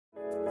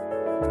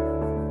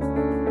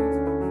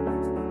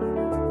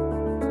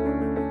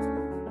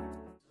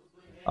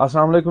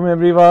Assalamu alaikum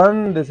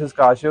everyone, this is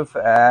Kashif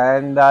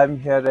and I'm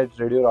here at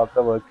Radio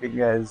Raabta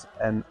working as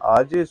an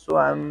RJ. So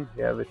I'm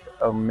here with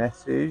a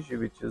message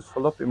which is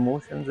full of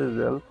emotions as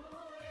well.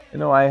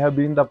 I have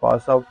been the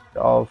pass out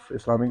of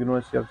Islamic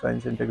University of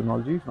Science and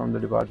Technology from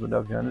the Department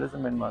of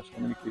Journalism and Mass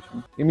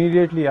Communication.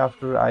 Immediately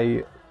after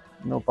I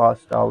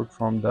passed out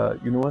from the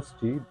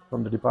university,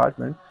 from the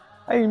department,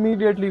 I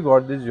immediately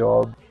got this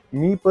job.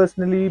 Me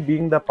personally,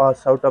 being the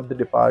pass out of the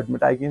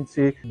department, I can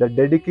say the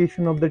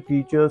dedication of the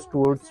teachers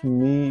towards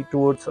me,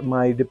 towards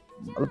my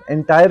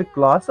entire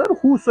class or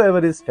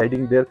whosoever is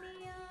studying there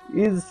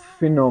is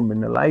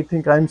phenomenal. I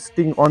think I'm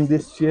sitting on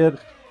this chair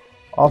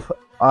of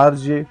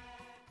RJ.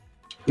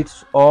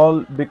 It's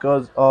all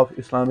because of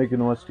Islamic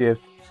University of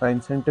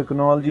Science and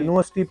Technology.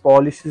 University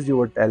polishes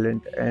your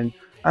talent, and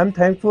I'm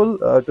thankful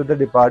to the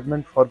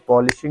department for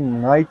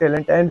polishing my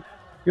talent. And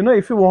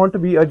if you want to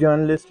be a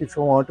journalist, if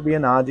you want to be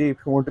an RJ, if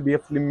you want to be a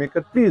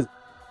filmmaker, please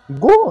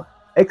go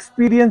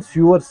experience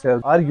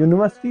yourself. Our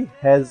university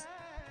has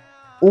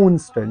own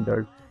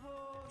standard,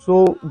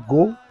 so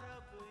go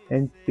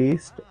and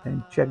taste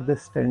and check the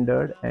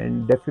standard,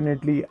 and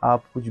definitely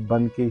आप कुछ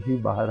बन के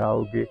ही बाहर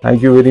आओगे.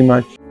 Thank you very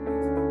much.